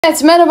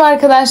Evet, merhaba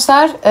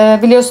arkadaşlar.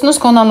 Biliyorsunuz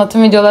konu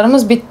anlatım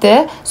videolarımız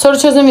bitti. Soru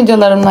çözüm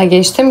videolarına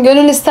geçtim.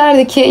 Gönül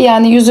isterdi ki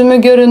yani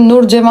yüzümü görün,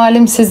 nur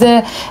cemalim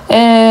size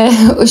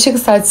ışık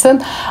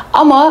saçsın.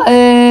 Ama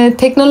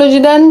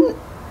teknolojiden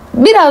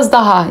biraz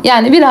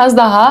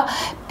daha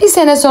bir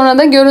sene sonra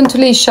da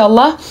görüntülü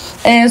inşallah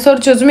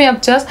soru çözümü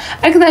yapacağız.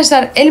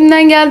 Arkadaşlar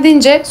elimden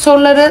geldiğince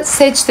soruları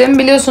seçtim.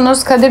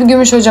 Biliyorsunuz Kadir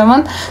Gümüş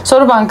hocamın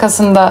soru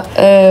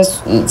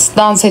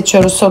bankasından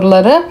seçiyoruz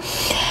soruları.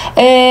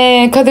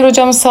 Kadir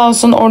hocamız sağ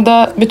olsun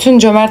orada bütün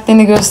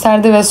cömertliğini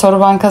gösterdi ve soru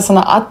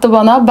bankasına attı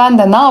bana. Ben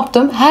de ne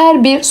yaptım?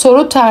 Her bir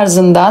soru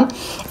tarzından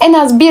en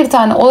az bir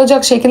tane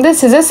olacak şekilde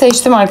size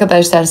seçtim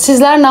arkadaşlar.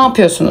 Sizler ne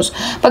yapıyorsunuz?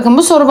 Bakın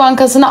bu soru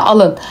bankasını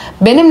alın.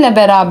 Benimle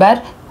beraber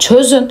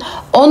çözün.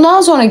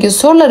 Ondan sonraki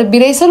soruları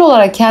bireysel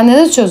olarak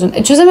kendiniz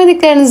çözün.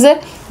 Çözemediklerinize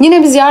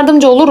yine biz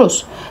yardımcı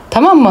oluruz.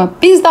 Tamam mı?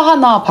 Biz daha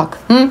ne yapak?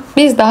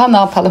 Biz daha ne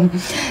yapalım?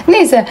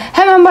 Neyse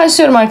hemen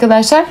başlıyorum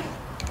arkadaşlar.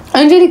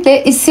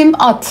 Öncelikle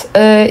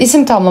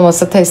isim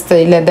tamlaması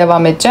testiyle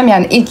devam edeceğim.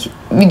 Yani ilk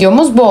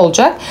videomuz bu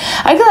olacak.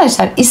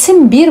 Arkadaşlar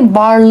isim bir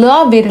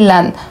varlığa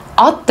verilen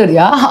addır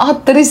ya.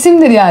 Addır,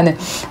 isimdir yani.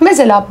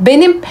 Mesela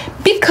benim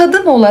bir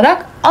kadın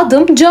olarak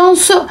adım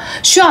Cansu.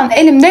 Şu an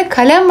elimde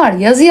kalem var.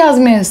 Yazı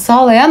yazmayı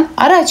sağlayan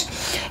araç.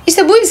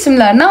 İşte bu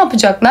isimler ne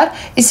yapacaklar?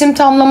 İsim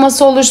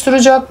tamlaması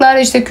oluşturacaklar.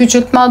 İşte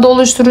küçültme adı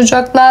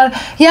oluşturacaklar.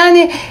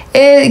 Yani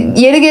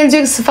yeri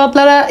gelecek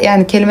sıfatlara,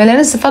 yani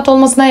kelimelerin sıfat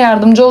olmasına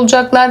yardımcı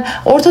olacaklar.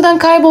 Ortadan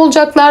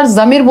kaybolacaklar.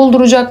 Zamir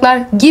bulduracaklar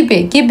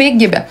gibi.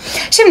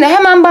 Şimdi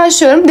hemen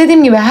başlıyorum.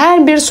 Dediğim gibi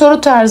her bir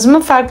soru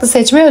tarzımı farklı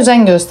seçmeye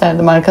özen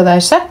gösterdim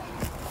arkadaşlar.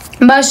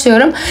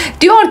 Başlıyorum.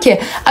 Diyor ki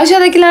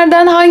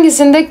aşağıdakilerden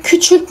hangisinde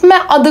küçültme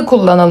adı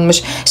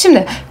kullanılmış?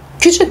 Şimdi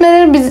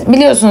küçültmeleri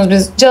biliyorsunuz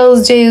biz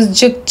cağız, ceyız,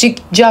 cık,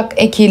 cik, cak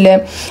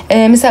ekiyle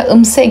mesela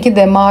ımsı eki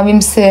de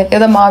mavimsi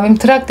ya da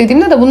mavimtırak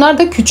dediğimde de bunlar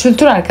da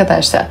küçültür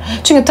arkadaşlar.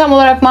 Çünkü tam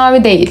olarak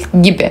mavi değil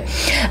gibi.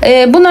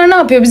 Bunlar ne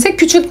yapıyor? Bize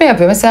küçültme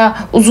yapıyor. Mesela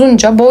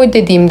uzunca boy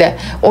dediğimde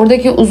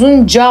oradaki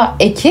uzunca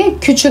eki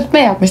küçültme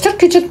yapmıştır.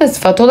 Küçültme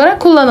sıfatı olarak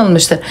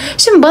kullanılmıştır.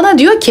 Şimdi bana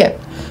diyor ki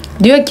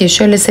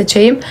şöyle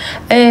seçeyim.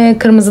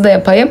 Kırmızı da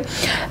yapayım.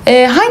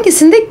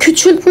 Hangisinde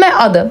küçültme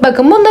adı?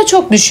 Bakın bunda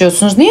çok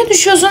düşüyorsunuz. Niye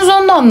düşüyorsunuz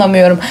onu da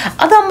anlamıyorum.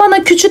 Adam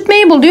bana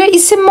küçültmeyi bul diyor.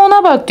 İsim mi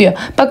ona bak diyor.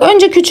 Bak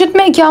önce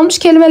küçültme eki almış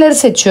kelimeleri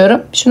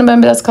seçiyorum. Şunu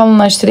ben biraz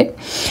kalınlaştırayım.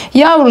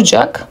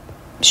 Yavrucak.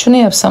 Şunu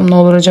yapsam ne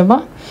olur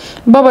acaba?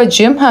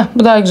 Babacığım.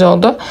 Bu daha güzel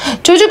oldu.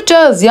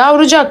 Çocukcağız,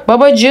 yavrucak,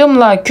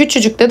 babacığımla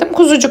küçücük dedim,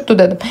 kuzucuktu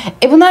dedim.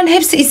 Bunların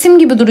hepsi isim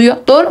gibi duruyor.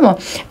 Doğru mu?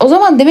 O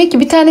zaman demek ki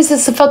bir tanesi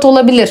sıfat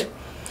olabilir.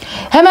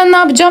 Hemen ne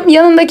yapacağım?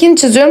 Yanındakini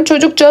çiziyorum.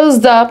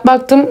 Çocukcağız da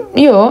baktım.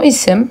 Yok,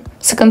 isim.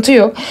 Sıkıntı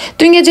yok.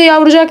 Dün gece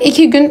yavrucak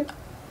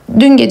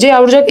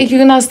 2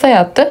 gün hasta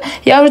yattı.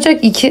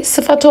 Yavrucak 2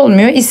 sıfat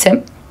olmuyor,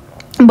 isim.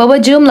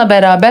 Babacığımla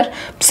beraber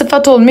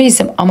sıfat olmuyor,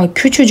 isim. Ama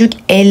küçücük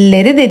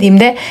elleri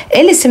dediğimde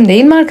el isim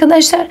değil mi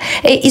arkadaşlar?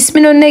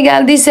 İsmin önüne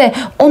geldiyse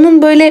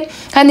onun böyle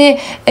hani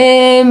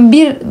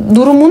bir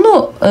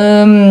durumunu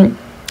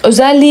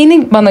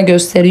özelliğini bana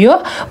gösteriyor.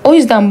 O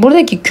yüzden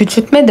buradaki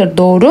küçültmedir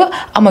doğru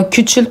ama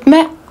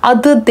küçültme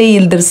adı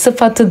değildir,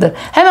 sıfatıdır.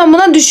 Hemen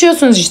buna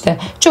düşüyorsunuz işte.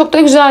 Çok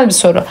da güzel bir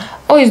soru.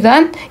 O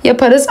yüzden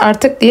yaparız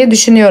artık diye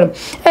düşünüyorum.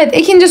 Evet,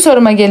 ikinci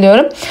soruma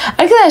geliyorum.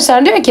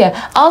 Arkadaşlar diyor ki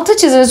altı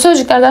çizili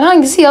sözcüklerden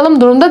hangisi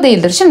yalım durumda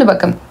değildir? Şimdi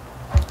bakın.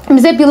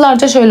 Bize hep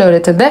yıllarca şöyle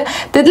öğretildi.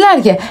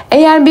 Dediler ki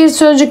eğer bir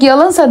sözcük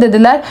yalınsa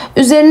dediler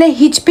üzerine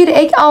hiçbir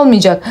ek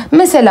almayacak.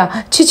 Mesela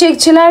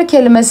çiçekçiler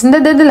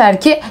kelimesinde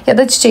dediler ki ya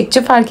da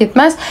çiçekçi fark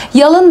etmez.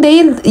 Yalın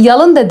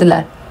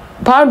dediler.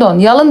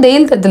 Yalın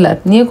değil dediler.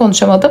 Niye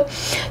konuşamadım?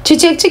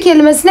 Çiçekçi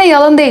kelimesine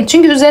yalın değil.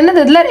 Çünkü üzerine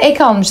dediler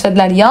ek almış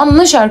dediler.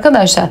 Yanlış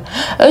arkadaşlar.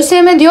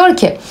 ÖSYM diyor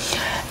ki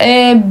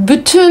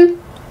bütün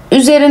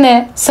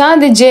üzerine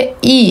sadece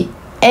i,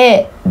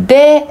 e,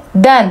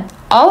 d'den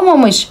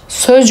almamış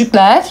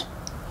sözcükler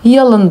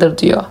yalındır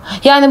diyor.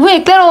 Yani bu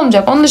ekler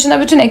olmayacak. Onun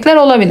dışında bütün ekler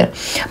olabilir.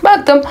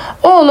 Baktım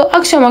oğlu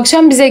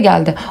akşam bize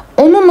geldi.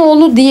 Onun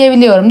oğlu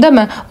diyebiliyorum değil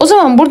mi? O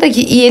zaman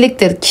buradaki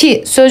iyeliktir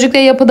ki sözcükle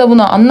yapıda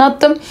bunu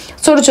anlattım.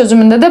 Soru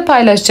çözümünde de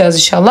paylaşacağız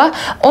inşallah.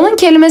 Onun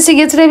kelimesi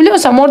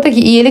getirebiliyorsam oradaki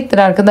iyeliktir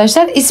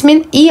arkadaşlar.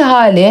 İsmin i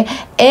hali,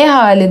 e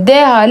hali,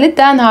 d hali,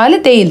 den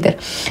hali değildir.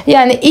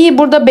 Yani i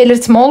burada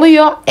belirtme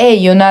oluyor. E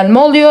yönelme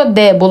oluyor.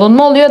 D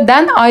bulunma oluyor.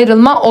 Den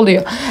ayrılma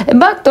oluyor.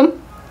 Baktım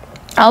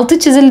altı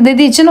çizili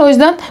dediği için o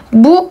yüzden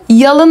bu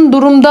yalın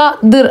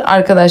durumdadır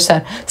arkadaşlar.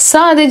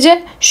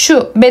 Sadece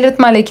şu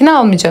belirtme lekini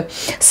almayacak.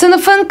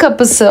 Sınıfın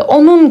kapısı,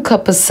 onun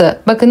kapısı.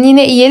 Bakın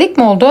yine iyelik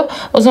mi oldu?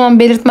 O zaman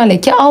belirtme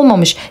leki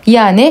almamış.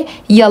 Yani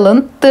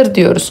yalındır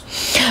diyoruz.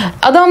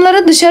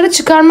 Adamları dışarı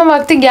çıkarma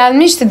vakti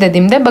gelmişti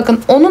dediğimde bakın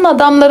onun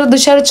adamları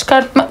dışarı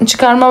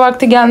çıkarma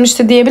vakti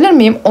gelmişti diyebilir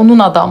miyim? Onun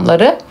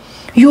adamları.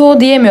 Yo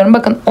diyemiyorum.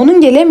 Bakın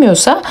onun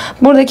gelemiyorsa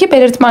buradaki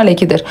belirtme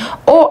lekidir.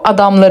 O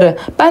adamları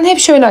ben hep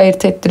şöyle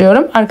ayırt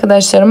ettiriyorum.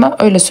 Arkadaşlarıma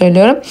öyle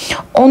söylüyorum.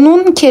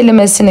 Onun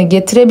kelimesini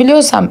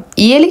getirebiliyorsam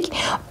iyelik,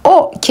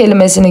 o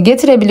kelimesini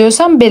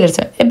getirebiliyorsam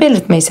belirtme.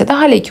 Belirtme ise de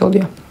hal eki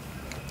oluyor.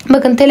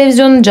 Bakın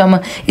televizyonun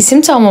camı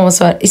isim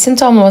tamlaması var. İsim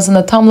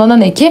tamlamasında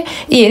tamlanan eki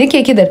iyilik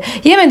ekidir.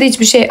 Yemedi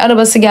hiçbir şey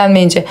arabası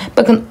gelmeyince.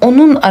 Bakın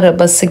onun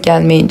arabası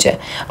gelmeyince.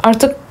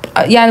 Artık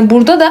yani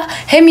burada da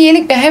hem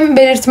iyilik ve hem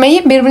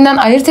belirtmeyi birbirinden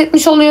ayırt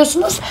etmiş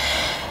oluyorsunuz.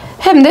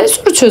 Hem de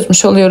soru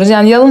çözmüş oluyoruz.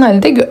 Yani yalın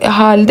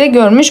halde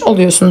görmüş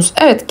oluyorsunuz.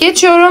 Evet,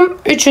 geçiyorum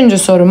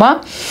 3.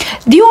 soruma.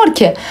 Diyor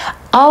ki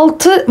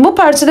bu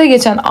parçada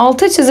geçen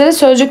altı çizili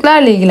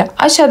sözcüklerle ilgili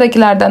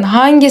aşağıdakilerden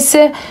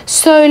hangisi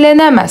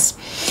söylenemez?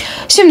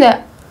 Şimdi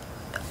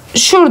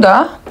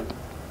şurada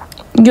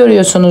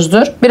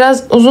görüyorsunuzdur.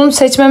 Biraz uzun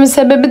seçmemin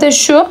sebebi de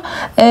şu.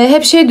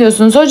 Hep şey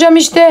diyorsunuz. Hocam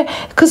işte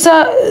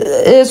kısa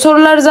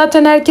sorular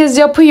zaten herkes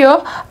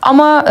yapıyor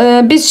ama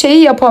biz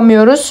şeyi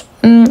yapamıyoruz.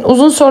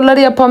 Uzun soruları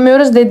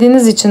yapamıyoruz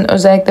dediğiniz için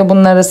özellikle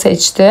bunları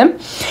seçtim.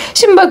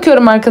 Şimdi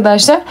bakıyorum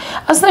arkadaşlar.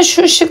 Aslında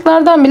şu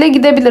şıklardan bile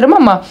gidebilirim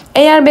ama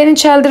eğer beni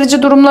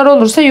çeldirici durumlar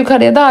olursa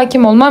yukarıya da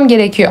hakim olmam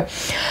gerekiyor.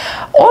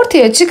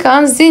 Ortaya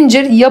çıkan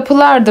zincir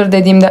yapılardır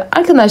dediğimde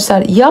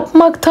arkadaşlar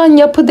yapmaktan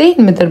yapı değil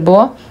midir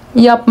bu?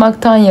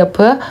 Yapmaktan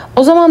yapı.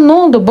 O zaman ne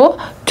oldu bu?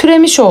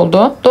 Türemiş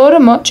oldu. Doğru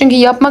mu? Çünkü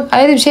yapmak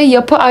ayrı bir şey,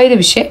 yapı ayrı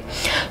bir şey.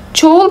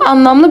 Çoğul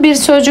anlamlı bir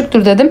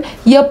sözcüktür dedim.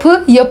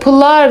 Yapı,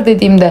 yapılar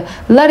dediğimde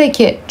lar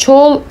eki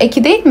çoğul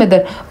eki değil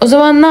midir? O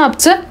zaman ne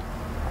yaptı?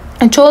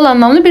 Çoğul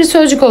anlamlı bir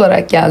sözcük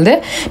olarak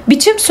geldi.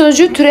 Biçim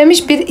sözcüğü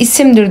türemiş bir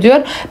isimdir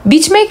diyor.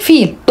 Biçmek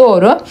fiil.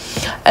 Doğru.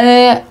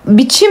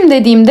 Biçim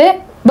dediğimde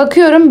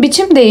bakıyorum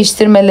biçim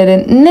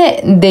değiştirmeleri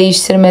ne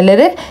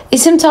değiştirmeleri?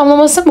 İsim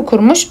tamlaması mı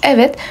kurmuş?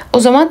 Evet. O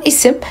zaman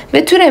isim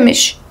ve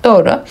türemiş.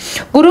 Doğru.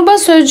 Gruba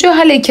sözcüğü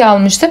hal eki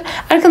almıştır.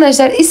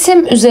 Arkadaşlar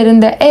isim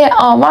üzerinde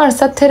a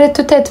varsa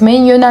tereddüt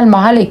etmeyin, yönelme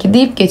hal eki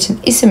deyip geçin.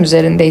 İsim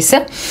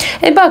üzerindeyse.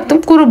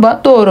 Baktım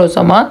gruba doğru o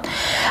zaman.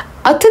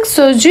 Atık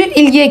sözcüğü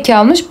ilgi eki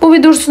almış. Bu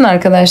bir dursun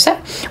arkadaşlar.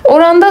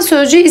 Oranda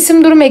sözcüğü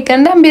isim durum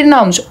eklerinden birini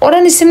almış.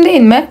 Oran isim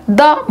değil mi?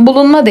 Da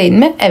bulunma değil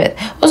mi? Evet.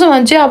 O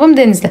zaman cevabım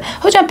Denizli.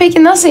 Hocam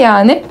peki nasıl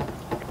yani?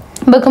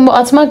 Bakın bu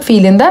atmak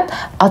fiilinden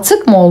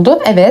atık mı oldu?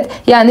 Evet.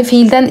 Yani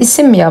fiilden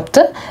isim mi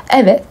yaptı?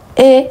 Evet.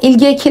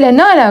 İlgi ekiyle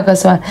ne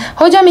alakası var?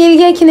 Hocam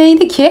ilgi eki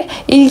neydi ki?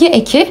 İlgi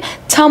eki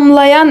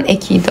tamlayan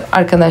ekiydi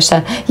arkadaşlar.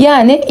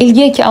 Yani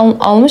ilgi eki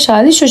almış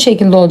hali şu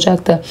şekilde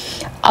olacaktı.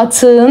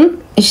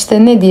 Atığın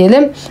işte ne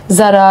diyelim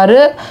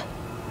zararı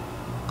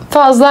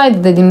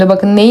fazlaydı dediğimde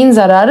bakın neyin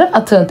zararı?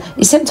 Atığın.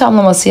 İsim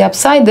tamlaması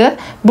yapsaydı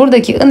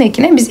buradaki ın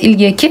ekine biz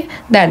ilgi eki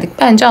derdik.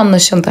 Bence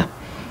anlaşıldı.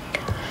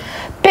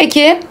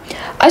 Peki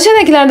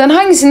aşağıdakilerden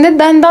hangisinde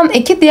dendan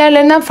eki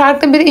diğerlerinden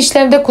farklı bir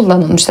işlevde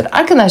kullanılmıştır?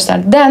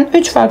 Arkadaşlar den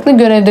 3 farklı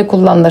görevde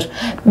kullanılır.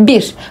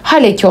 1.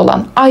 Hal eki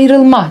olan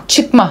ayrılma,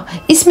 çıkma.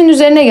 İsmin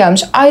üzerine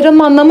gelmiş.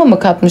 Ayrılma anlamı mı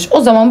katmış?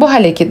 O zaman bu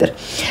hal ekidir.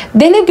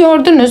 Deni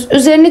gördünüz.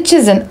 Üzerini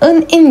çizin.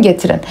 In, in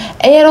getirin.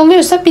 Eğer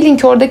oluyorsa bilin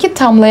ki oradaki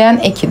tamlayan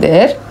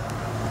ekidir.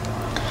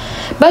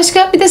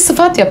 Başka bir de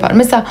sıfat yapar.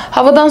 Mesela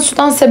havadan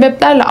sudan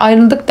sebeplerle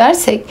ayrıldık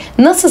dersek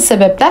nasıl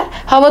sebepler?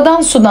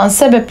 Havadan sudan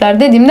sebepler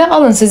dediğimde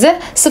alın size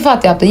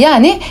sıfat yaptı.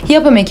 Yani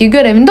yapım eki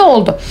görevinde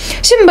oldu.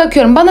 Şimdi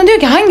bakıyorum bana diyor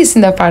ki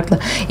hangisinde farklı?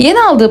 Yeni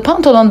aldığı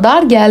pantolon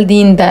dar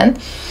geldiğinden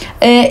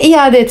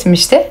iade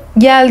etmişti.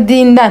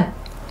 Geldiğinden.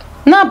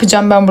 Ne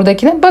yapacağım ben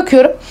buradakine?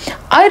 Bakıyorum.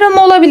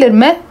 Ayrılma olabilir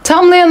mi?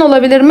 Tamlayan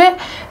olabilir mi?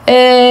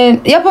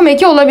 Yapım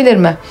eki olabilir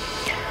mi?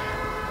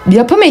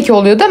 Yapım eki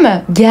oluyor değil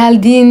mi?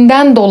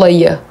 Geldiğinden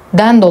dolayı.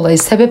 Dolayı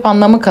sebep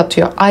anlamı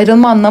katıyor.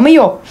 Ayrılma anlamı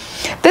yok.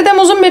 Dedem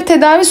uzun bir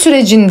tedavi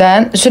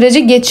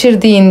süreci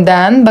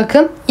geçirdiğinden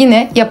bakın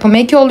yine yapım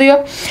eki oluyor.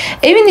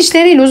 Evin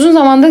işleriyle uzun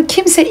zamandır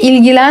kimse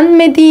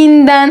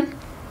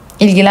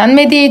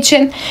ilgilenmediği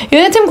için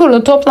yönetim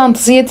kurulu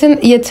toplantısı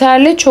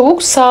yeterli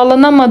çabuk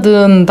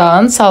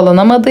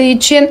sağlanamadığı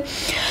için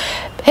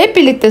hep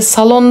birlikte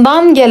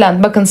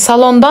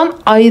salondan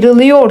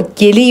ayrılıyor,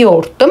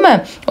 geliyor değil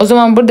mi? O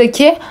zaman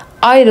buradaki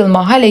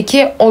ayrılma hal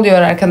eki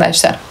oluyor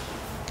arkadaşlar.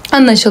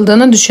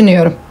 Anlaşıldığını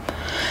düşünüyorum.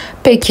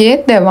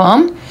 Peki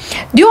devam.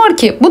 Diyor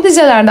ki bu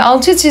dizelerde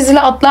alçı çizili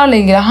atlarla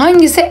ilgili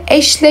hangisi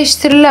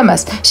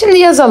eşleştirilemez? Şimdi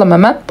yazalım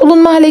hemen.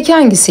 Bulunma hal eki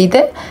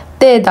hangisiydi?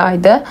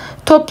 D'daydı.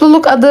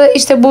 Topluluk adı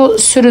işte bu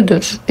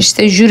sürüdür,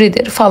 işte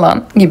jüridir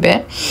falan gibi.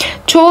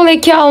 Çoğul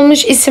eki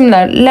almış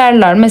isimler,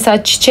 lerler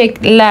mesela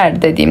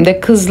çiçekler dediğimde,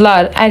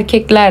 kızlar,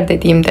 erkekler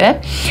dediğimde.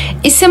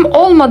 İsim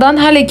olmadan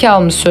hal eki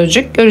almış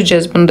sözcük.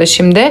 Göreceğiz bunu da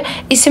şimdi.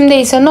 İsim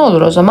değilse ne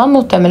olur o zaman?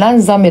 Muhtemelen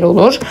zamir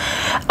olur.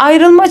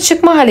 Ayrılma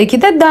çıkma hal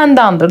eki de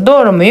dendandır.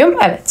 Doğru muyum?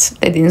 Evet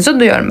dediğinizi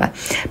duyuyorum ben.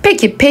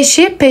 Peki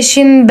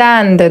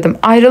peşinden dedim.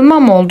 Ayrılma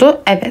mı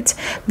oldu? Evet.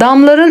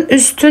 Damların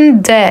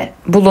üstünde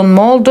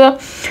bulunma oldu.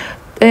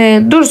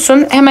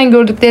 Dursun hemen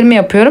gördüklerimi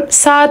yapıyorum.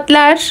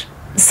 Saatler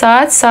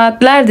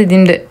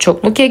dediğimde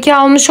çokluk eki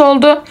almış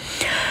oldu.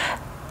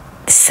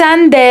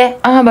 Sen de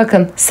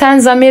bakın sen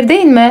zamir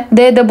değil mi?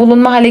 D'de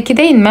bulunma hal eki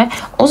değil mi?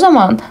 O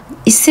zaman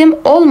isim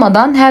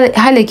olmadan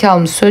hal eki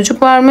almış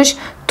sözcük varmış.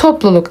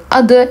 Topluluk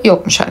adı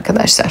yokmuş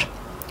arkadaşlar.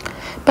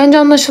 Bence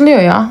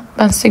anlaşılıyor ya.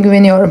 Ben size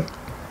güveniyorum.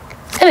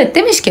 Evet,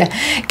 demiş ki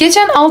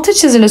geçen altı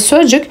çizili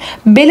sözcük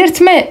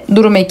belirtme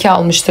durum eki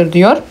almıştır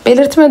diyor.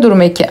 Belirtme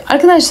durum eki.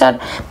 Arkadaşlar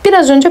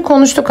biraz önce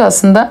konuştuk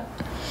aslında.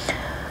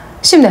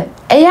 Şimdi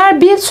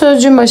eğer bir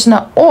sözcüğün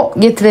başına o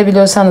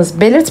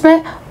getirebiliyorsanız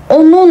belirtme,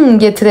 onun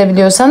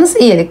getirebiliyorsanız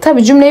iyilik.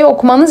 Tabi cümleyi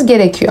okumanız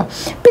gerekiyor.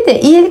 Bir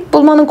de iyilik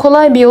bulmanın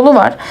kolay bir yolu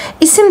var.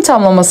 İsim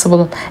tamlaması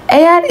bulun.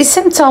 Eğer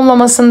isim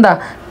tamlamasında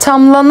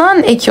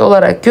tamlanan eki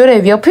olarak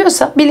görev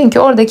yapıyorsa bilin ki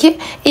oradaki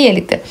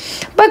iyiliktir.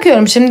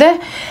 Bakıyorum şimdi.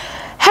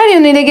 Her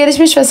yönüyle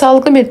gelişmiş ve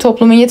sağlıklı bir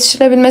toplumun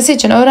yetiştirilebilmesi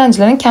için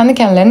öğrencilerin kendi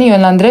kendilerini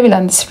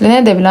yönlendirebilen, disipline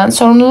edebilen,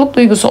 sorumluluk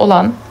duygusu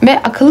olan ve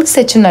akıllı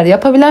seçimler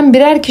yapabilen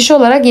birer kişi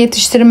olarak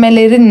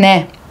yetiştirmeleri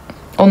ne?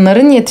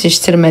 Onların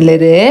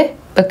yetiştirmeleri,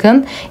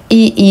 bakın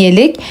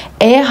iyilik,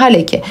 hal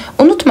eki.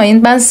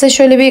 Unutmayın, ben size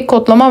şöyle bir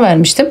kodlama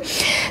vermiştim.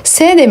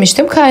 S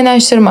demiştim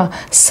kaynaştırma.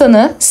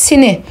 Sını,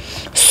 sini,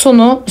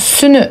 sunu,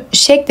 sünü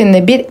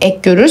şeklinde bir ek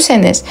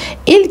görürseniz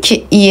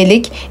ilki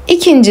iyilik,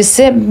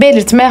 ikincisi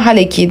belirtme hal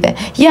ekiydi.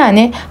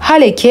 Yani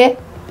hal eki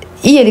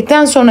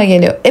iyilikten sonra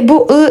geliyor.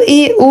 Bu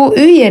i, u,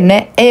 ü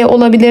yerine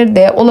olabilir,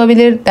 de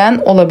olabilir,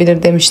 den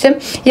olabilir demiştim.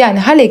 Yani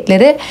hal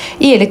ekleri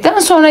iyilikten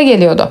sonra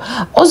geliyordu.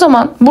 O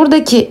zaman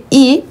buradaki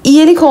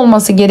iyilik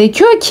olması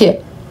gerekiyor ki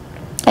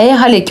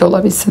hal eki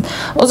olabilsin.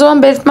 O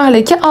zaman belirtme hal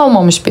eki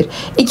almamış bir.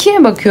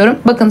 2'ye bakıyorum.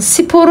 Bakın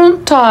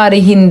sporun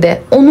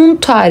tarihinde onun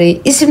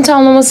tarihi isim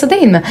tamlaması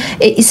değil mi?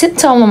 İsim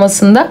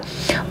tamlamasında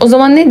o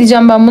zaman ne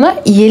diyeceğim ben buna?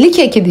 İyelik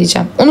eki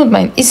diyeceğim.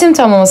 Unutmayın, isim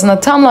tamlamasında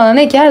tamlanan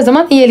eki her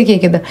zaman iyelik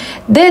ekidir.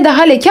 D de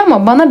hal eki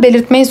ama bana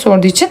belirtmeyi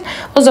sorduğu için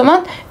o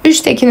zaman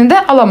 3'tekini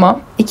de alamam.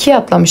 2'ye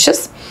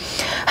atlamışız.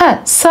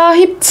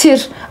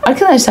 Sahiptir.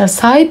 Arkadaşlar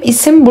sahip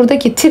isim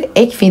buradaki tir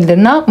ek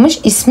fiildir. Ne yapmış?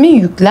 İsmi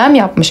yüklem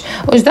yapmış.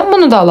 O yüzden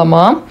bunu da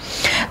alamam.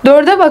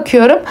 4'e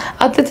bakıyorum.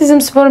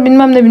 Atletizm sporu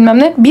bilmem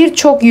ne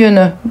birçok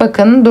yönü.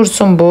 Bakın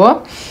dursun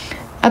bu.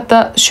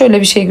 Hatta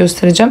şöyle bir şey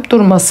göstereceğim.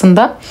 Durmasın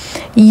da.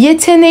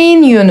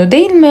 Yeteneğin yönü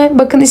değil mi?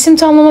 Bakın isim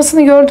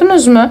tamlamasını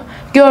gördünüz mü?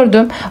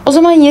 Gördüm. O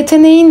zaman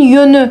yeteneğin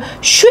yönü.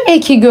 Şu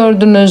eki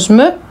gördünüz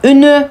mü?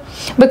 Ünü.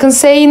 Bakın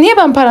S'yi niye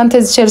ben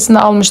parantez içerisinde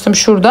almıştım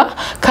şurada?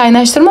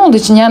 Kaynaştırma olduğu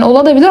için, yani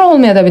olabilir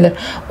olmayabilir.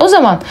 O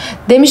zaman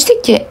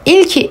demiştik ki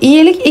ilki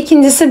iyilik,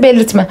 ikincisi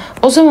belirtme.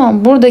 O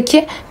zaman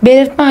buradaki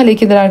belirtme hal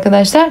ekidir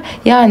arkadaşlar.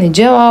 Yani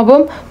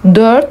cevabım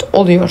 4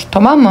 oluyor.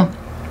 Tamam mı?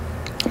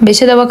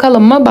 5'e de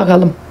bakalım mı?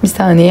 Bakalım. Bir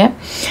saniye.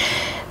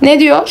 Ne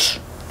diyor?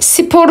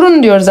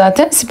 Sporun diyor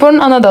zaten. Sporun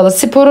ana dalı.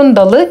 Sporun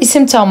dalı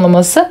isim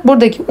tamlaması.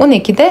 Buradaki un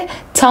eki de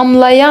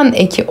tamlayan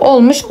eki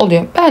olmuş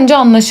oluyor. Bence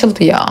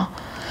anlaşıldı ya.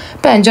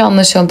 Bence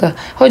anlaşıldı.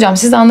 Hocam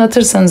siz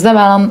anlatırsanız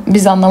da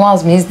biz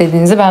anlamaz mıyız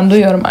dediğinizi ben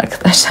duyuyorum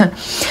arkadaşlar.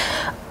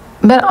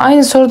 Ben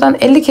aynı sorudan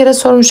 50 kere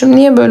sormuşum.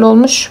 Niye böyle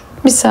olmuş?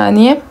 Bir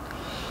saniye.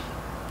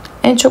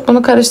 En çok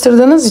bunu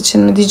karıştırdığınız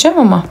için mi diyeceğim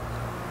ama.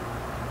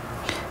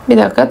 Bir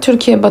dakika.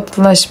 Türkiye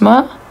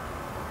batılaşma.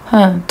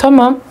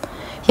 Tamam.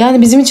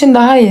 Yani bizim için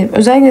daha iyi.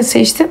 Özellikle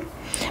seçtim.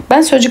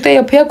 Ben sözcükte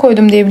yapıya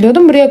koydum diye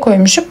biliyordum. Buraya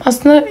koymuşum.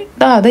 Aslında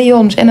daha da iyi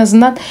olmuş. En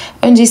azından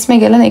önce isme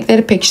gelen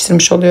ekleri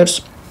pekiştirmiş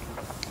oluyoruz.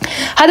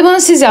 Hadi bunu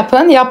siz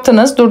yapın.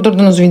 Yaptınız.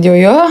 Durdurdunuz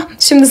videoyu.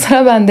 Şimdi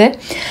sıra bende.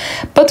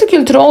 Batı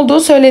kültürü olduğu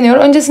söyleniyor.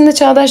 Öncesinde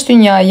çağdaş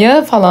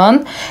dünyayı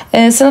falan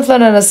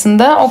sınıflar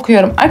arasında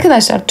okuyorum.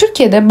 Arkadaşlar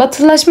Türkiye'de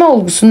batılaşma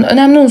olgusunun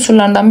önemli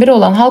unsurlarından biri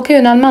olan halka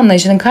yönelme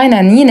anlayışının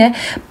kaynağının yine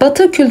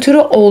Batı kültürü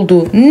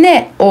olduğu.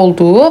 Ne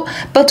olduğu?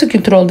 Batı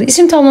kültürü olduğu.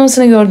 İsim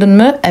tamlamasını gördün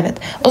mü? Evet.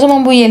 O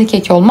zaman bu iyilik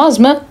eki olmaz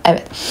mı?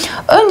 Evet.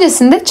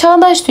 Öncesinde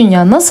çağdaş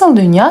dünya. Nasıl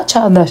dünya?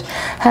 Çağdaş.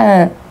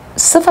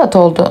 Sıfat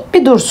oldu.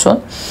 Bir dursun.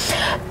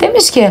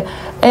 Demiş ki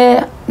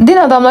din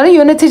adamları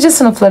yönetici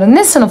sınıfları.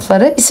 Ne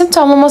sınıfları? İsim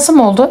tamlaması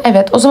mı oldu?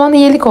 Evet. O zaman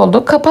iyilik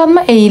oldu.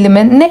 Kapanma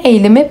eğilimi. Ne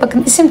eğilimi?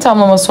 Bakın isim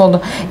tamlaması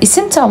oldu.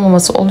 İsim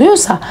tamlaması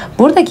oluyorsa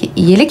buradaki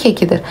iyilik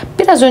ekidir.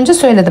 Biraz önce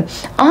söyledim.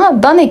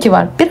 Dan eki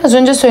var. Biraz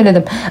önce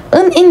söyledim.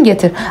 In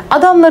getir.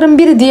 Adamların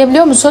biri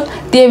diyebiliyor musun?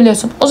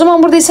 Diyebiliyorsun. O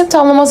zaman burada isim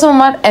tamlaması mı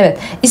var? Evet.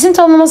 İsim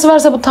tamlaması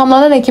varsa bu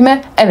tamlanan eki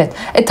mi? Evet.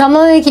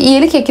 Tamlanan eki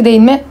iyilik eki değil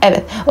mi?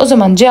 Evet. O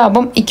zaman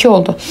cevabım 2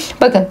 oldu.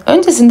 Bakın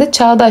öncesinde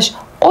çağdaş,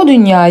 o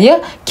dünyayı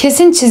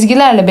kesin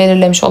çizgilerle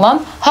belirlemiş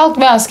olan halk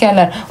ve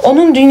askerler.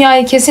 Onun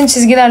dünyayı kesin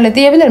çizgilerle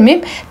diyebilir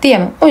miyim?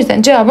 Diyemem. O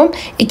yüzden cevabım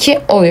 2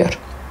 oluyor.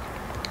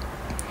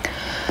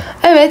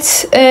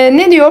 Evet.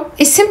 Ne diyor?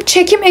 İsim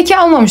çekim eki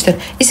almamıştır.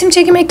 İsim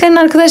çekim eklerini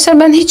arkadaşlar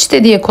ben hiç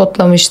de diye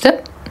kodlamıştım.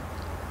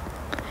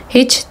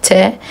 Hiç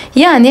de.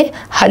 Yani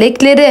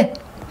halekleri.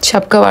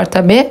 Şapka var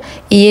tabi.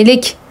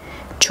 İyilik,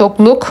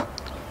 çokluk,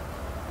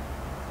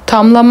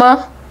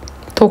 tamlama,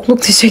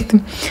 tokluk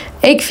diyecektim.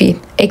 Ek fiil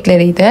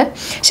ekleriydi.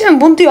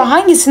 Şimdi bunu diyor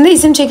hangisinde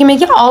isim çekim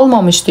eki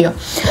almamış diyor.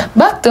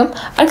 Baktım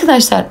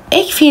arkadaşlar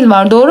ek fiil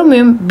var, doğru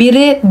muyum?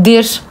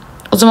 Biridir.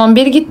 O zaman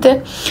bir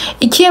gitti.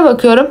 2'ye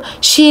bakıyorum.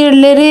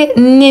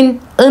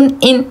 Şiirlerinin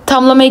in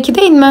tamlama eki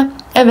değil mi?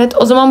 Evet,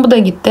 o zaman bu da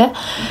gitti.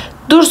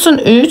 Dursun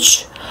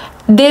 3.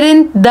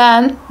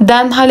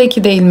 Den hal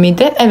eki değil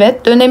miydi?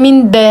 Evet.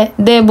 Dönemin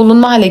de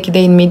bulunma hal eki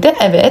değil miydi?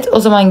 Evet. O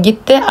zaman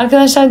gitti.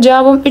 Arkadaşlar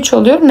cevabım 3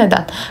 oluyor.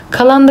 Neden?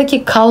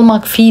 Kalandaki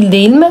kalmak fiil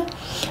değil mi?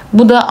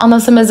 Bu da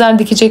anası mezar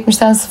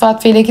dikecekmişten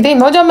sıfat fiil eki değil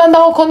mi? Hocam ben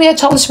daha o konuya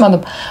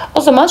çalışmadım.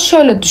 O zaman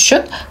şöyle düşün.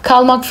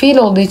 Kalmak fiil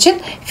olduğu için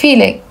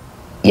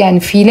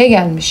fiile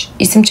gelmiş.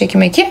 İsim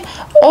çekim eki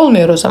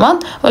olmuyor o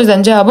zaman. O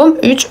yüzden cevabım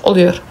 3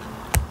 oluyor.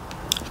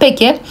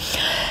 Peki.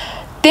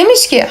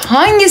 Demiş ki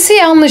hangisi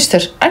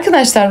yanlıştır?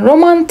 Arkadaşlar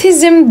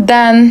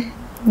romantizmden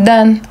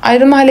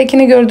ayrılma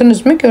halekini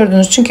gördünüz mü?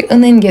 Gördünüz. Çünkü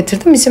ının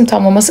getirdim. İsim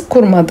tamlaması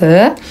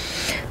kurmadı.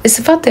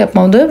 Sıfat da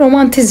yapmadı.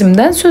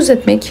 Romantizmden söz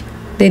etmek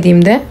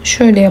dediğimde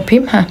şöyle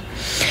yapayım.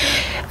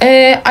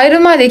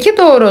 Ayrılma haleki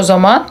doğru o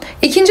zaman.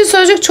 İkinci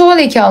sözcük çoğul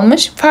eki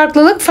almış.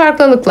 Farklılık,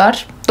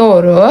 farklılıklar.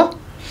 Doğru.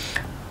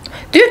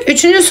 Diyor ki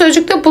üçüncü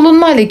sözcükte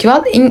bulunma haleki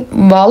var.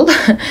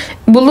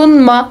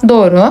 Bulunma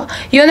doğru.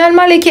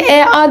 Yönelme haleki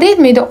ea değil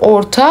miydi?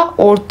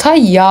 Orta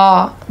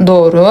ya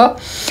doğru.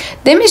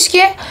 Demiş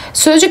ki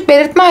sözcük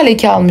belirtme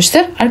haleki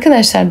almıştır.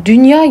 Arkadaşlar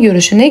dünya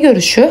görüşü ne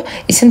görüşü?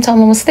 İsim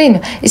tamlaması değil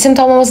mi? İsim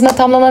tamlamasında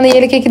tamlanan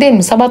iyilik eki değil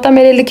mi? Sabahtan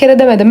beri 50 kere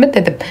demedim mi?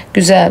 Dedim.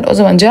 Güzel. O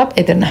zaman cevap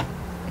Edirne.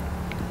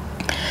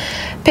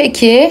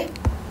 Peki.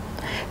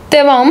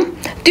 Devam.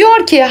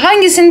 Diyor ki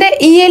hangisinde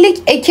iyilik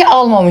eki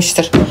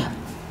almamıştır?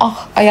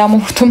 Ah ayağımı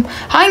vurdum.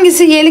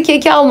 Hangisi iyilik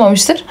eki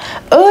almamıştır?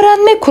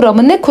 Öğrenme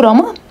kuramı ne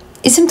kuramı?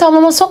 İsim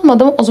tamlaması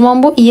olmadı mı? O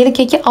zaman bu iyilik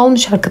eki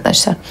almış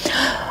arkadaşlar.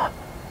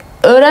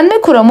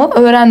 Öğrenme kuramı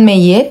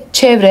öğrenmeyi,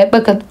 çevre.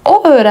 Bakın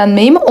o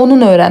öğrenmeyi mi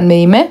onun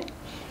öğrenmeyi mi?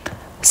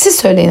 Siz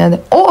söyleyin hadi.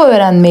 O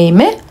öğrenmeyi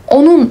mi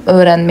onun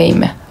öğrenmeyi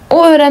mi?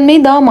 O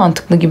öğrenmeyi daha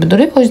mantıklı gibi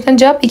duruyor. O yüzden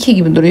cevap 2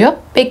 gibi duruyor.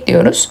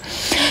 Bekliyoruz.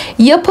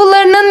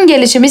 Yapılarının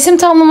gelişimi isim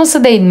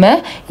tamlaması değil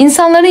mi?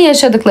 İnsanların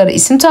yaşadıkları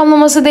isim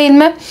tamlaması değil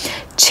mi?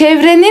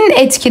 Çevrenin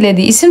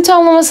etkilediği isim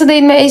tamlaması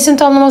değil mi? İsim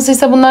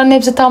tamlamasıysa bunların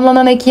hepsi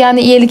tamlanan eki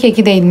yani iyilik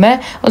eki değil mi?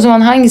 O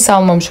zaman hangisi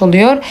almamış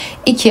oluyor?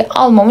 2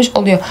 almamış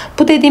oluyor.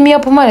 Bu dediğimi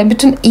yapın var ya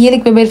bütün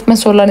iyilik ve belirtme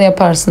sorularını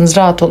yaparsınız.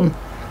 Rahat olun.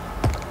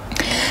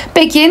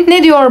 Peki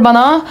ne diyor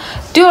bana?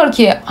 Diyor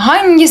ki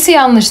hangisi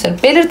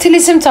yanlıştır? Belirtili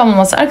isim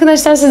tamlaması.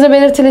 Arkadaşlar size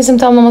belirtili isim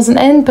tamlamasının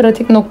en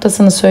pratik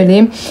noktasını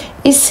söyleyeyim.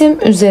 İsim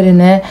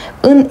üzerine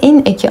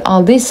in eki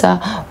aldıysa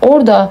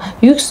orada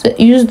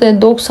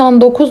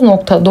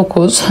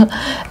 %99.9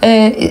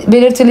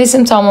 belirtili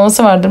isim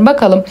tamlaması vardır.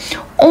 Bakalım.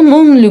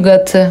 Onun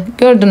lügatı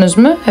gördünüz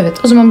mü? Evet.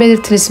 O zaman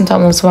belirtili isim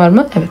tamlaması var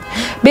mı? Evet.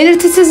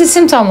 Belirtisiz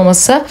isim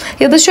tamlaması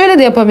ya da şöyle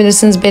de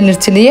yapabilirsiniz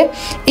belirtiliyi.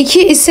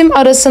 İki isim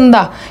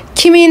arasında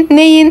kimin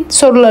neyin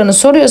sorularını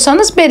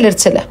soruyorsanız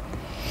belirtili.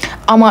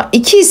 Ama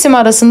iki isim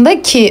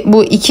arasında ki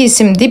bu iki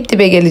isim dip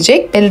dibe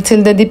gelecek.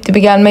 Belirtili de dip dibe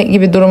gelme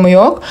gibi durumu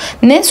yok.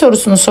 Ne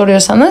sorusunu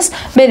soruyorsanız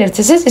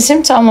belirtisiz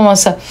isim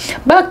tamlaması.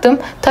 Baktım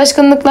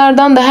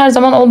taşkınlıklardan da her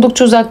zaman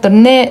oldukça uzaktır.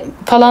 Ne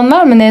falan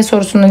var mı? Ne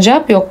sorusunun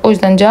cevap yok. O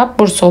yüzden cevap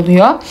Bursa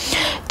oluyor.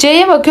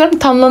 C'ye bakıyorum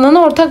tamlanan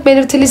ortak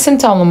belirtili isim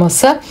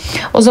tamlaması.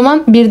 O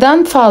zaman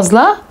birden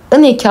fazla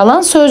eki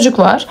alan sözcük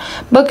var.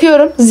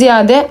 Bakıyorum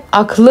ziyade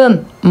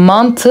aklın,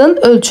 mantığın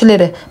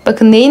ölçüleri.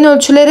 Bakın neyin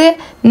ölçüleri?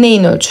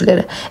 Neyin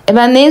ölçüleri?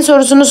 Ben neyin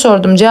sorusunu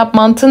sordum. Cevap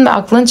mantığın ve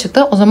aklın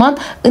çıktı. O zaman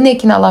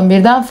ekini alan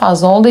birden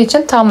fazla olduğu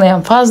için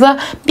tamlayan fazla.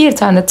 Bir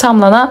tane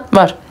tamlanan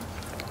var.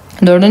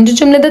 Dördüncü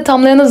cümlede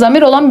tamlayanı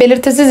zamir olan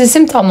belirtisiz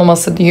isim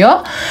tamlaması diyor.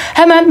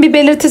 Hemen bir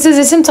belirtisiz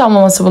isim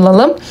tamlaması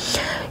bulalım.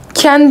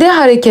 Kendi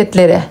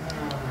hareketleri.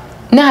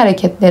 Ne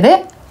hareketleri?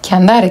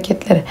 Kendi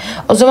hareketleri.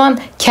 O zaman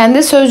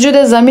kendi sözcüğü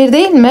de zamir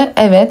değil mi?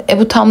 Evet.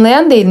 Bu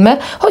tamlayan değil mi?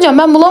 Hocam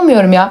ben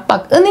bulamıyorum ya.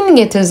 Bak ının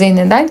getir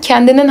zihninden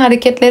kendinin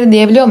hareketleri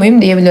diyebiliyor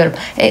muyum? Diyebiliyorum.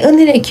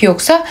 Inın eki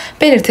yoksa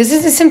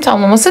belirtisiz isim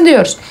tamlaması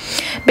diyoruz.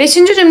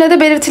 Beşinci cümlede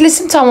belirtili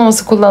isim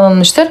tamlaması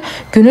kullanılmıştır.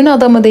 Günün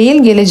adamı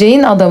değil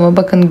geleceğin adamı.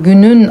 Bakın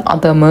günün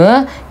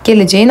adamı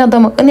geleceğin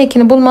adamı.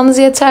 Ekini bulmanız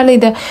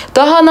yeterliydi.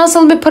 Daha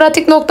nasıl bir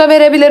pratik nokta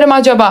verebilirim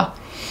acaba?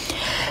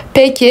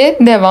 Peki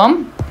devam.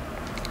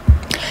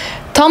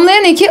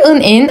 Tamlayan eki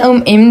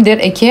imdir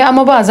eki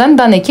ama bazen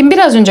dan ekin.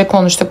 Biraz önce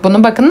konuştuk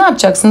bunu. Bakın ne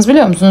yapacaksınız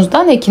biliyor musunuz?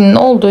 Dan ekinin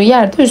olduğu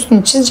yerde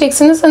üstünü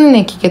çizeceksiniz. In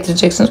eki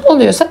getireceksiniz.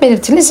 Oluyorsa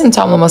belirtili isim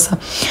tamlaması.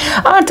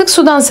 Artık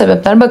sudan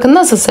sebepler. Bakın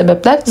nasıl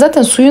sebepler?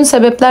 Zaten suyun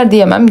sebepler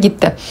diyemem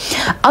gitti.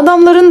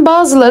 Adamların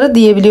bazıları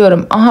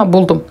diyebiliyorum. Aha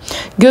buldum.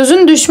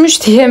 Gözün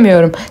düşmüş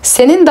diyemiyorum.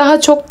 Senin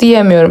daha çok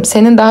diyemiyorum.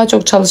 Senin daha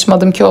çok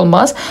çalışmadım ki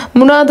olmaz.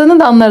 Muradını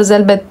da anlarız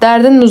elbet.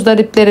 Derdin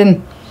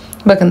muzdariplerin.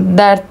 Bakın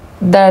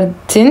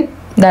derdin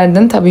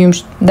tabii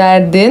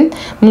derdin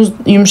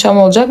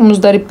yumuşama olacak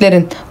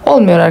muzdariplerin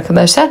olmuyor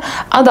arkadaşlar.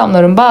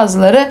 Adamların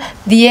bazıları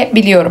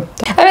diyebiliyorum.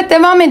 Evet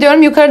devam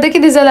ediyorum.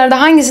 Yukarıdaki dizelerde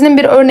hangisinin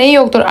bir örneği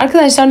yoktur?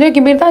 Arkadaşlar diyor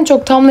ki birden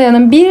çok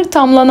tamlayanın bir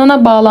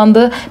tamlanana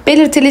bağlandığı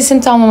belirtili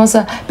isim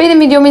tamlaması. Benim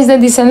videomu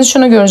izlediyseniz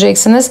şunu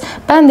göreceksiniz.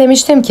 Ben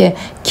demiştim ki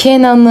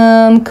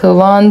Kenan'ın,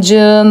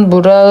 Kıvancın,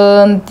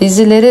 Burak'ın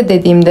dizileri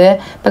dediğimde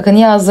bakın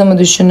yazdığımı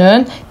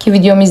düşünün ki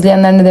videomu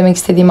izleyenler ne demek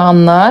istediğimi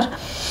anlar.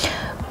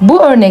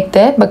 Bu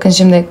örnekte bakın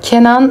şimdi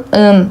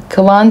Kenan'ın,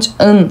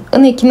 Kıvanç'ın,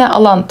 ekine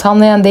alan,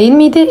 tamlayan değil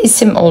miydi?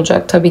 İsim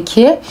olacak tabii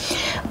ki.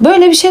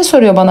 Böyle bir şey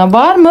soruyor bana.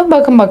 Var mı?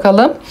 Bakın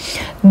bakalım.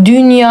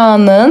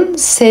 Dünyanın,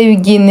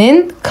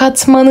 sevginin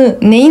katmanı.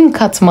 Neyin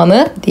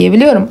katmanı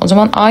diyebiliyorum. O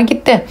zaman A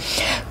gitti.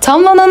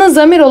 Tamlananı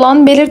zamir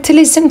olan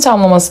belirtili isim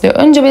tamlaması diyor.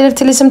 Önce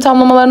belirtili isim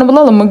tamlamalarını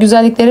bulalım mı?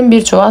 Güzelliklerin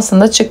birçoğu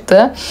aslında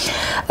çıktı.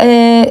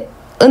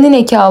 I'nın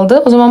eki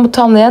aldı. O zaman bu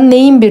tamlayan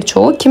neyin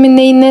birçoğu? Kimin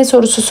neyin ne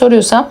sorusu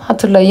soruyorsam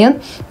hatırlayın.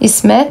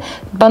 İsme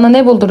bana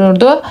ne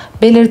buldururdu?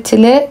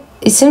 Belirtili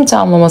isim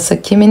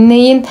tamlaması. Kimin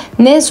neyin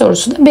ne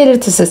sorusu da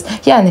belirtisiz.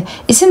 Yani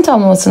isim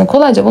tamlamasını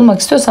kolayca bulmak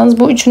istiyorsanız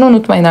bu üçünü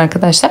unutmayın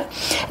arkadaşlar.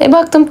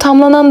 Baktım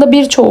tamlanan da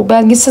birçoğu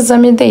belgisiz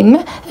zamir değil mi?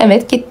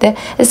 Evet gitti.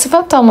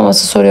 Sıfat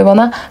tamlaması soruyor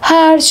bana.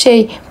 Her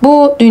şey,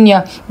 bu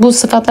dünya. Bu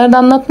sıfatları da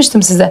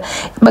anlatmıştım size.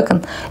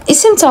 Bakın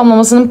isim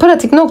tamlamasının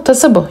pratik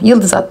noktası bu.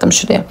 Yıldız attım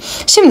şuraya.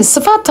 Şimdi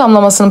sıfat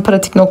tamlamasının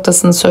pratik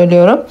noktasını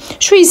söylüyorum.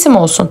 Şu isim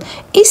olsun.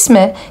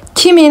 İsme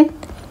kimin,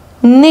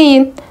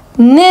 neyin,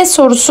 ne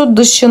sorusu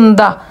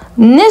dışında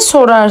ne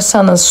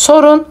sorarsanız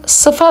sorun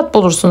sıfat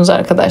bulursunuz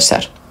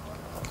arkadaşlar.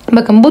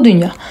 Bakın bu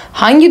dünya.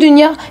 Hangi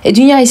dünya?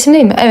 Dünya isim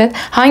değil mi? Evet.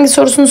 Hangi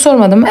sorusunu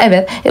sormadım mı?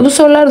 Evet. Bu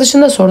sorular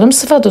dışında sordum.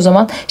 Sıfat o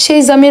zaman.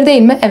 Şey zamir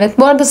değil mi? Evet.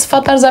 Bu arada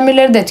sıfatlar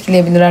zamirleri de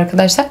etkileyebilir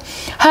arkadaşlar.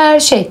 Her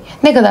şey.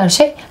 Ne kadar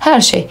şey?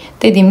 Her şey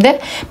dediğimde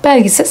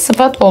belgisiz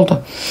sıfat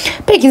oldu.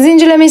 Peki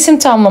zincirleme isim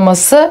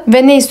tamlaması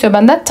ve ne istiyor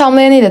benden?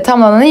 Tamlayanı ile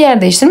tamlananı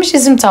yer değiştirmiş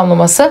isim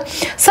tamlaması.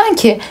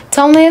 Sanki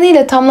tamlayanı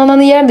ile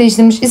tamlananı yer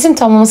değiştirmiş isim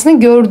tamlamasını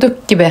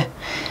gördük gibi.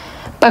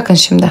 Bakın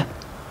şimdi.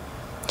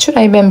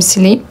 Şurayı ben bir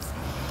sileyim.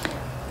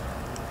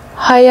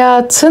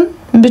 Hayatın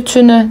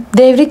bütünü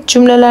devrik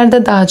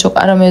cümlelerde daha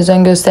çok aramaya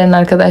özen gösterin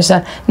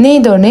arkadaşlar.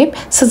 Neydi örneğim?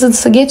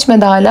 Sızıntısı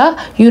geçmedi hala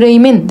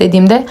yüreğimin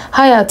dediğimde,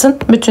 hayatın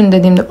bütün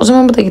dediğimde. O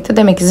zaman bu da gitti.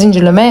 Demek ki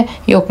zincirleme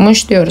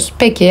yokmuş diyoruz.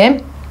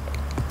 Peki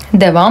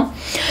devam.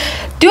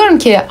 Diyorum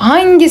ki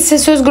hangisi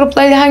söz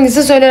gruplarıyla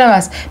hangisi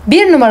söylenemez?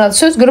 Bir numaralı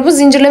söz grubu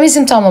zincirleme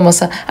isim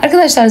tamlaması.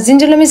 Arkadaşlar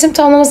zincirleme isim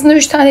tamlamasında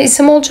 3 tane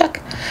isim olacak.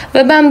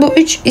 Ve ben bu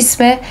 3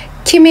 isme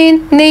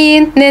kimin,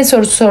 neyin, ne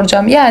sorusu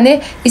soracağım.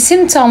 Yani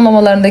isim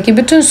tamlamalarındaki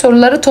bütün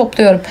soruları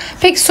topluyorum.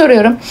 Peki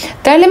soruyorum.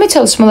 Derleme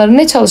çalışmaları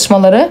ne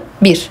çalışmaları?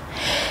 1.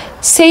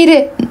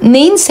 Seyri,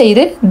 neyin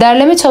seyri?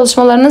 Derleme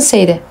çalışmalarının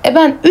seyri.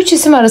 Ben 3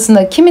 isim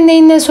arasında kimin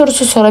neyin ne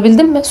sorusu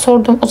sorabildim mi?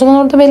 Sordum. O zaman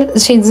orada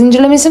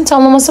zincirleme isim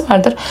tamlaması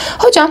vardır.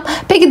 Hocam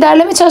peki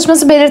derleme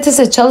çalışması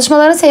belirtisi,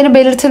 çalışmaların seyri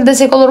belirtili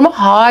desek olur mu?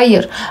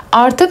 Hayır.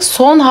 Artık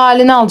son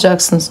halini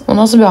alacaksınız. O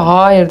nasıl bir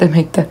hayır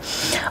demekti?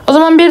 O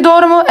zaman bir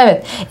doğru mu?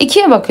 Evet.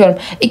 2'ye bakıyorum.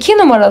 2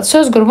 numaralı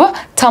söz grubu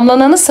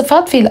tamlananı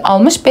sıfat fiil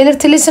almış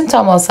belirtili isim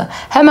tamlaması.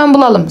 Hemen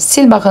bulalım.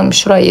 Sil bakalım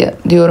şurayı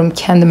diyorum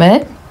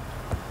kendime.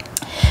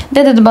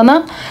 Ne dedi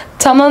bana?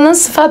 Tamlanan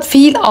sıfat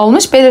fiil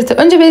almış belirti.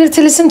 Önce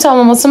belirtili isim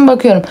tamlamasına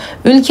bakıyorum.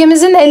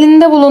 Ülkemizin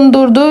elinde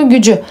bulundurduğu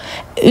gücü.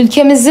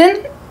 Ülkemizin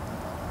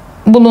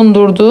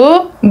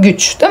bulundurduğu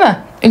güç değil mi?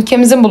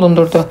 Ülkemizin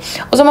bulundurduğu.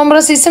 O zaman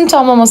burası isim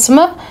tamlaması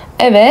mı?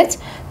 Evet.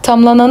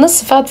 Tamlananı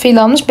sıfat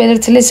fiil almış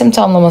belirtili isim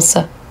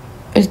tamlaması.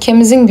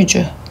 Ülkemizin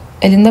gücü.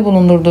 Elinde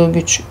bulundurduğu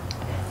güç.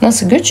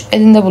 Nasıl güç?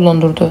 Elinde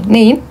bulundurduğu.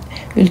 Neyin?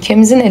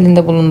 Ülkemizin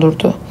elinde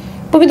bulundurduğu.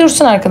 Bu bir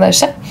dursun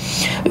arkadaşlar.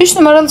 3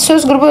 numaralı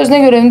söz grubu özne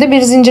görevinde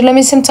bir zincirleme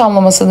isim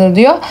tamlamasıdır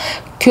diyor.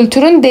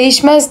 Kültürün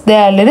değişmez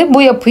değerleri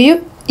bu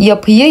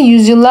yapıyı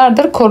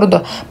yüzyıllardır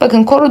korudu.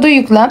 Bakın korudu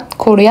yüklem.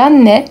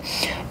 Koruyan ne?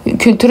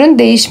 Kültürün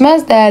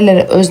değişmez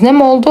değerleri özne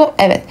mi oldu?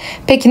 Evet.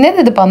 Peki ne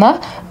dedi bana?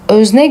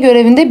 Özne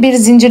görevinde bir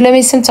zincirleme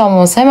isim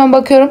tamlaması. Hemen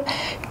bakıyorum.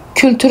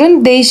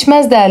 Kültürün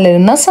değişmez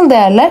değerleri. Nasıl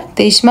değerler?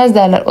 Değişmez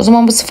değerler. O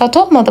zaman bu sıfat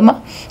olmadı mı?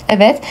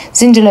 Evet.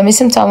 Zincirleme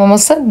isim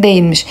tamlaması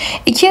değilmiş.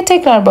 2'ye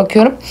tekrar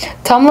bakıyorum.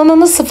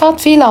 Tamlananı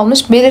sıfat fiil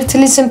almış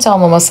belirtili isim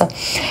tamlaması.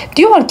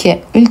 Diyor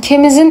ki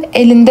ülkemizin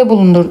elinde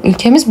bulundur.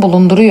 Ülkemiz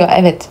bulunduruyor.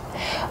 Evet.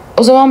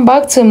 O zaman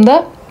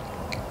baktığımda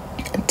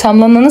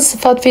tamlananı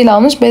sıfat fiil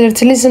almış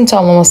belirtili isim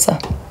tamlaması.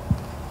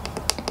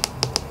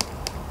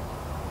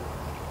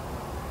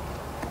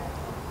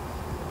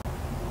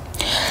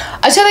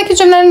 Aşağıdaki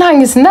cümlelerin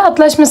hangisinde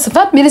atlaşmış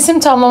sıfat bir isim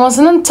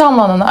tamlamasının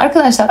tamlananı?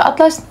 Arkadaşlar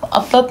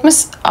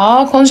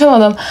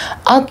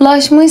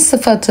atlaşmış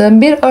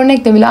sıfatı bir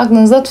örnekle bile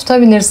aklınızda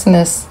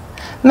tutabilirsiniz.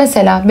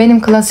 Mesela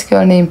benim klasik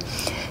örneğim.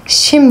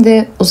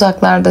 Şimdi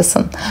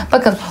uzaklardasın.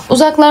 Bakın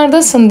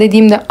uzaklardasın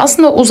dediğimde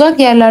aslında uzak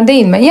yerler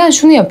değil mi? Yani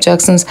şunu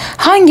yapacaksınız.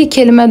 Hangi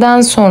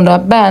kelimeden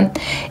sonra ben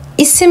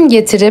isim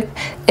getirip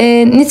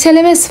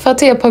niteleme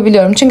sıfatı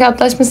yapabiliyorum. Çünkü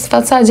atlaşmış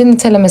sıfat sadece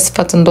niteleme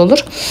sıfatında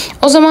olur.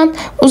 O zaman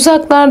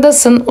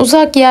uzaklardasın,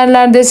 uzak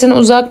yerlerdesin,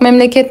 uzak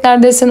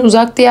memleketlerdesin,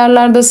 uzak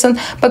diyarlardasın.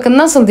 Bakın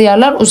nasıl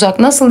diyarlar uzak,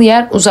 nasıl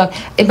yer uzak.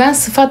 Ben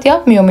sıfat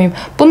yapmıyor muyum?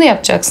 Bunu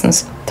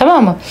yapacaksınız.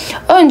 Tamam mı?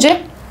 Önce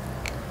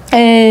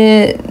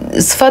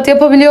sıfat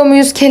yapabiliyor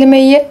muyuz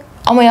kelimeyi?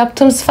 Ama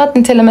yaptığım sıfat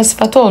niteleme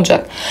sıfatı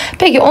olacak.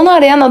 Peki onu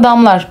arayan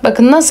adamlar.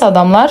 Bakın nasıl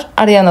adamlar?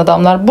 Arayan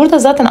adamlar. Burada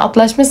zaten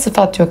atlaşmış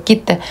sıfat yok.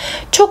 Gitti.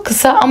 Çok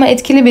kısa ama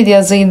etkili bir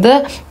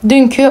yazıydı.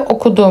 Dünkü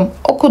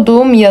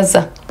okuduğum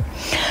yazı.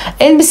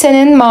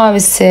 Elbisenin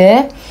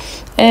mavisi.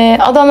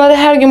 Adamları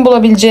her gün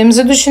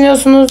bulabileceğimizi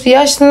düşünüyorsunuz.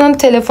 Yaşlının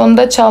telefonu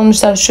da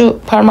çalmışlar. Şu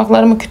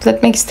parmaklarımı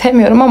kütletmek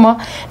istemiyorum ama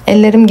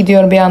ellerim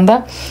gidiyor bir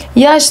anda.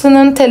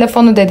 Yaşlının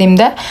telefonu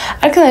dediğimde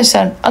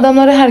arkadaşlar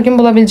adamları her gün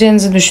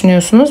bulabileceğinizi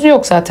düşünüyorsunuz.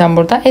 Yok zaten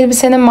burada.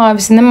 Elbisenin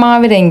mavisinin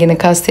mavi rengini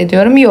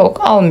kastediyorum.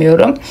 Yok,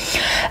 almıyorum.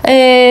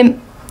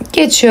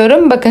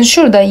 Geçiyorum. Bakın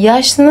şurada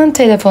yaşlının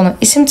telefonu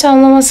isim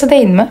tamlaması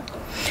değil mi?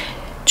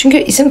 Çünkü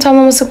isim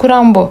tamlaması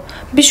kuran bu.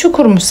 Bir şu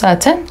kurmuş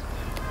zaten.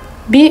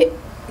 Bir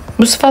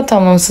bu sıfat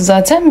tamlaması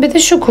zaten. Bir de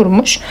şu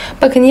kurmuş.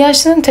 Bakın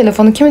yaşlının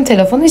telefonu kimin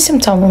telefonu? İsim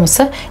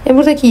tamlaması.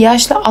 Buradaki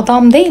yaşlı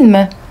adam değil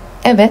mi?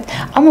 Evet.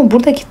 Ama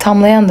buradaki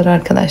tamlayandır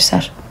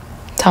arkadaşlar.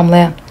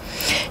 Tamlayan.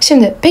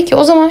 Şimdi peki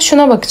o zaman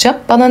şuna bakacağım.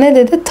 Bana ne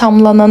dedi?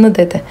 Tamlananı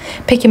dedi.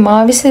 Peki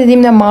mavisi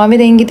dediğimde mavi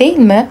rengi değil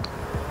mi?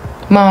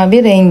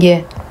 Mavi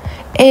rengi.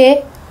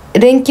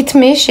 Renk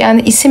gitmiş.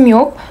 Yani isim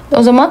yok.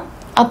 O zaman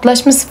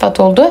atlaşma sıfat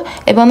oldu.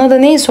 Bana da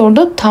neyi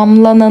sordu?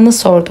 Tamlananı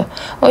sordu.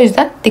 O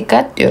yüzden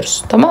dikkat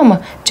diyoruz. Tamam mı?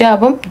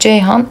 Cevabım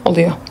Ceyhan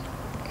oluyor.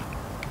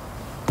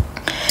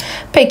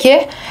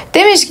 Peki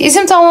demiş ki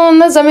isim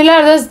tamlamanında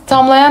zamirler de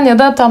tamlayan ya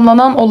da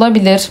tamlanan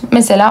olabilir.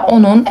 Mesela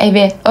onun,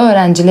 evi,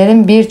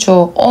 öğrencilerin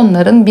birçoğu,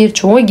 onların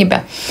birçoğu gibi.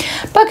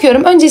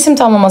 Bakıyorum önce isim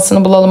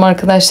tamlamasını bulalım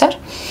arkadaşlar.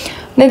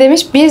 Ne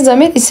demiş? Bir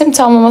zamir isim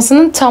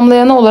tamlamasının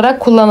tamlayanı olarak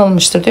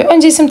kullanılmıştır diyor.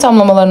 Önce isim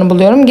tamlamalarını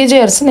buluyorum. Gece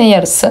yarısı ne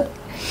yarısı?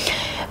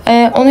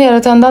 Onu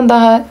yaratandan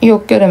daha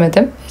yok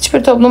göremedim.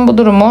 Hiçbir toplum bu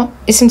durumu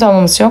isim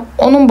tamlaması yok.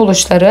 Onun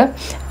buluşları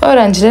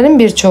öğrencilerin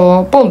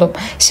birçoğu buldum.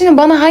 Şimdi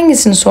bana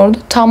hangisini sordu?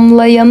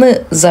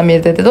 Tamlayanı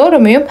zamir dedi. Doğru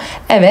muyum?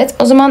 Evet.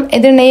 O zaman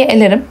Edirne'yi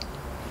elerim.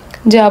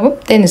 Cevabım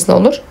Denizli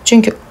olur.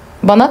 Çünkü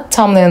bana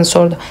tamlayanı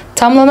sordu.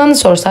 Tamlananı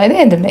sorsaydı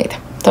Edirne'ydi.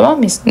 Tamam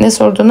mıyız? Ne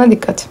sorduğuna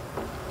dikkat.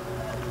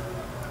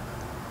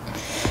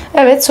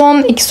 Evet,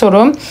 son iki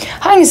sorum.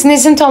 Hangisinin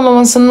isim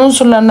tamlamasının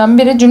unsurlarından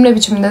biri cümle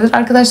biçimindedir?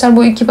 Arkadaşlar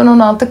bu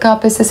 2016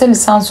 KPSS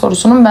lisans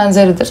sorusunun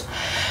benzeridir.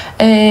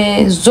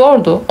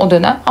 Zordu o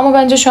dönem ama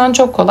bence şu an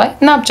çok kolay.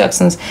 Ne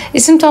yapacaksınız?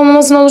 İsim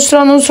tamlamasını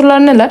oluşturan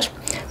unsurlar neler?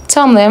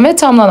 Tamlayan ve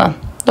tamlanan.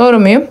 Doğru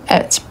muyum?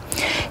 Evet.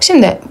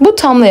 Şimdi bu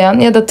tamlayan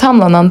ya da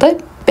tamlanan da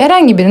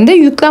herhangi birinde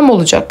yüklem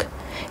olacak.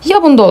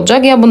 Ya bunda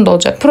olacak ya bunda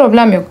olacak.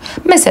 Problem yok.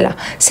 Mesela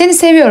seni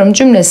seviyorum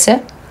cümlesi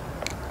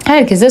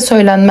herkese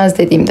söylenmez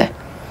dediğimde.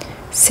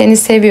 Seni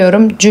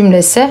seviyorum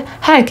cümlesi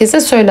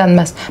herkese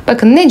söylenmez.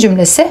 Bakın ne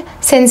cümlesi?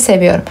 Seni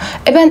seviyorum.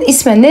 Ben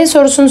isme ne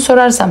sorusunu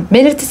sorarsam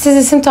belirtisiz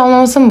isim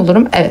tamlaması mı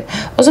bulurum? Evet.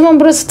 O zaman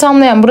burası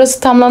tamlayan, burası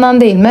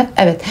tamlanan değil mi?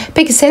 Evet.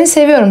 Peki seni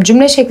seviyorum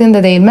cümle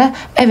şeklinde değil mi?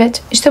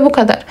 Evet. İşte bu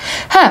kadar.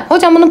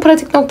 Hocam bunun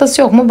pratik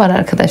noktası yok mu? Var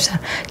arkadaşlar.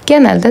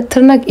 Genelde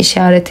tırnak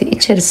işareti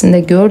içerisinde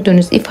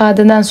gördüğünüz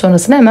ifadeden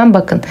sonrasına hemen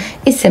bakın.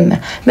 İsim mi?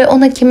 Ve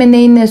ona kimin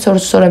neyin ne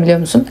sorusu sorabiliyor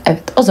musun?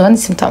 Evet. O zaman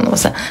isim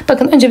tamlaması.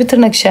 Bakın önce bir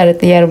tırnak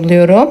işaretli yer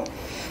buluyorum.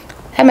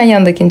 Hemen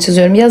yanındakini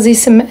çiziyorum. Yazı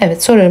isim mi?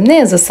 Evet, soruyorum. Ne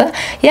yazısı?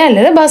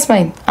 Yerlere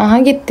basmayın. Aha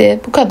gitti.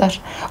 Bu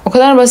kadar. O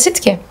kadar basit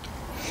ki.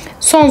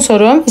 Son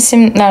sorum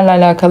isimlerle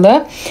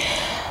alakalı.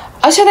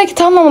 Aşağıdaki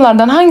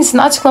tamlamalardan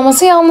hangisinin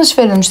açıklaması yanlış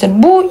verilmiştir?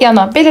 Bu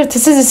yana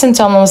belirtisiz isim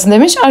tamlaması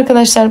demiş.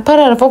 Arkadaşlar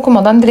paragraf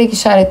okumadan direkt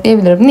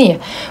işaretleyebilirim. Niye?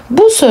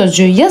 Bu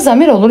sözcüğü ya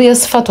zamir olur ya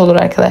sıfat olur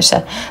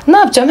arkadaşlar. Ne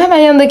yapacağım? Hemen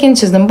yanındakini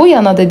çizdim. Bu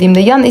yana dediğimde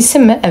yan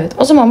isim mi? Evet.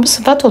 O zaman bu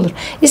sıfat olur.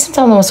 İsim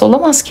tamlaması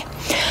olamaz ki.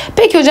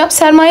 Peki hocam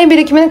sermaye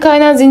birikiminin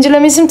kaynağı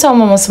zincirleme isim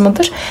tamlaması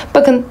mıdır?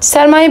 Bakın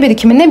sermaye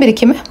birikimi ne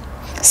birikimi?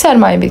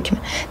 Sermaye birikimi.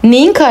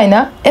 Neyin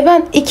kaynağı?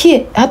 Ben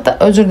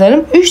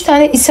 3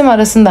 tane isim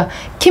arasında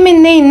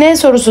kimin neyin ne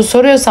sorusu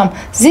soruyorsam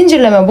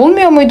zincirleme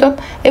bulmuyor muydum?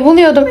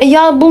 Buluyordum.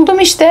 Ya buldum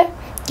işte.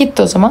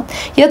 Gitti o zaman.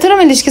 Yatırım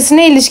ilişkisi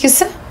ne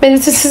ilişkisi?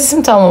 Belirtisiz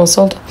isim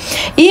tamlaması oldu.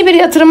 İyi bir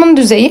yatırımın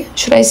düzeyi.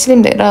 Şurayı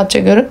sileyim de rahatça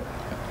görün.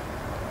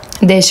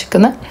 D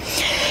şıkkını.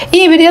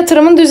 İyi bir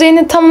yatırımın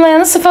düzeyini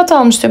tamlayanı sıfat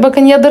almış diyor.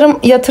 Bakın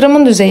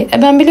yatırımın düzeyi.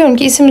 Ben biliyorum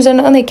ki isim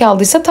üzerine an eki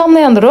aldıysa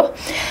tamlayandır o.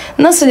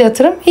 Nasıl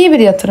yatırım? İyi bir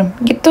yatırım.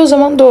 Gitti o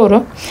zaman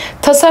doğru.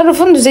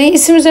 Tasarrufun düzeyi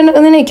isim üzerine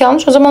an eki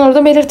almış. O zaman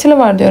orada belirtili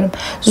var diyorum.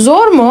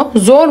 Zor mu?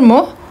 Zor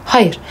mu?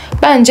 Hayır.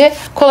 Bence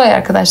kolay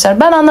arkadaşlar.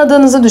 Ben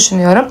anladığınızı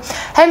düşünüyorum.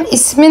 Hem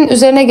ismin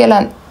üzerine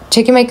gelen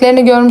çekim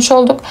eklerini görmüş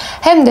olduk.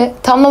 Hem de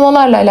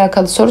tamlamalarla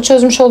alakalı soru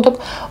çözmüş olduk.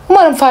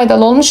 Umarım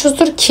faydalı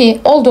olmuşuzdur ki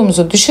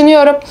olduğumuzu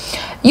düşünüyorum.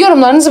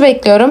 Yorumlarınızı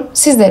bekliyorum.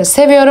 Sizleri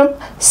seviyorum.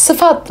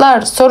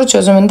 Sıfatlar soru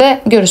çözümünde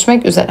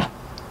görüşmek üzere.